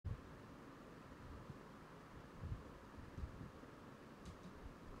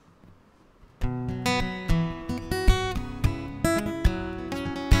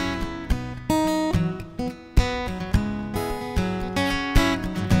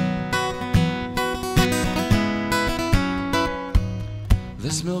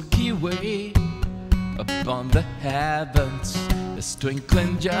this Milky Way upon the heavens is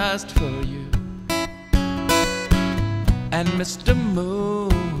twinkling just for you. And Mr.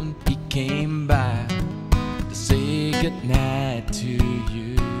 Moon, he came by to say goodnight to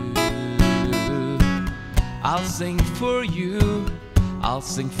you. I'll sing for you, I'll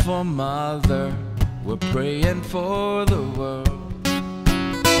sing for Mother. We're praying for the world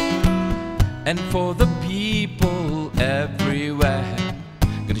and for the people everywhere.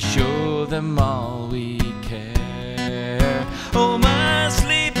 Gonna show them all we care. Oh, my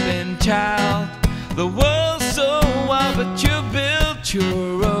sleeping child, the world's so wild, but you built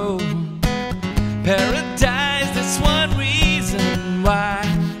your own paradise. That's one reason why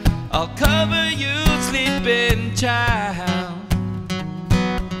I'll cover you, sleeping child.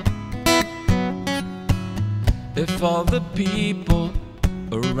 If all the people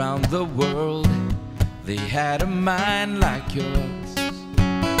around the world, they had a mind like yours,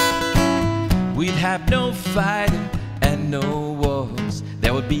 we'd have no fighting and no wars.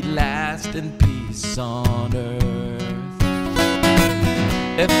 There would be lasting peace on earth.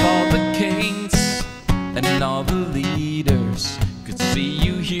 If all the kings and all the leaders could see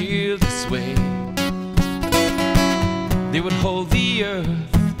you here this way, they would hold the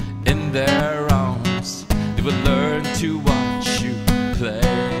earth in their arms. They would learn to watch you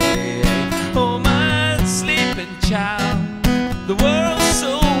play. Oh, my sleeping child, the world's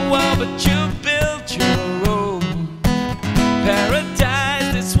so wild, but you built your own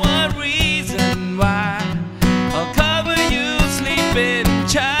paradise. That's one reason why I'll cover you, sleeping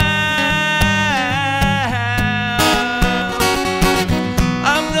child.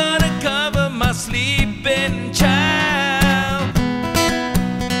 I'm gonna cover my sleeping child.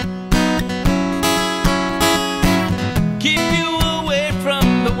 Keep you away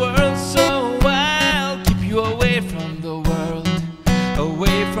from the world so wild. Keep you away from the world,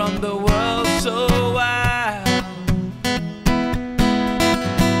 away from the world so wild.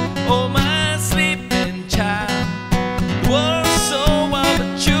 Oh, my sleeping child, the world's so wild,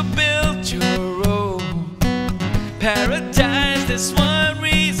 but you built your own paradise. There's one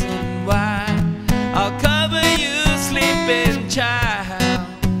reason why I'll cover you, sleeping child.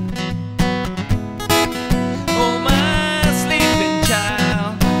 Oh, my sleeping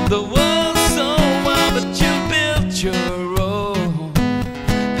child, the world's so wild, but you built your own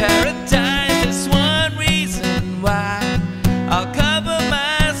paradise. There's one reason why I'll cover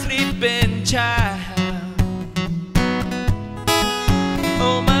my sleeping child.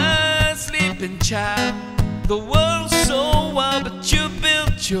 Oh, my sleeping child, the world's so wild, but you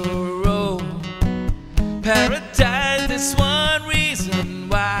built your own paradise. There's one reason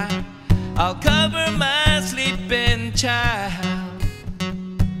why I'll cover my sleeping child.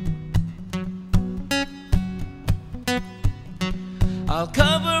 I'll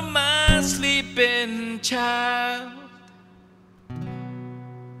cover my sleeping child.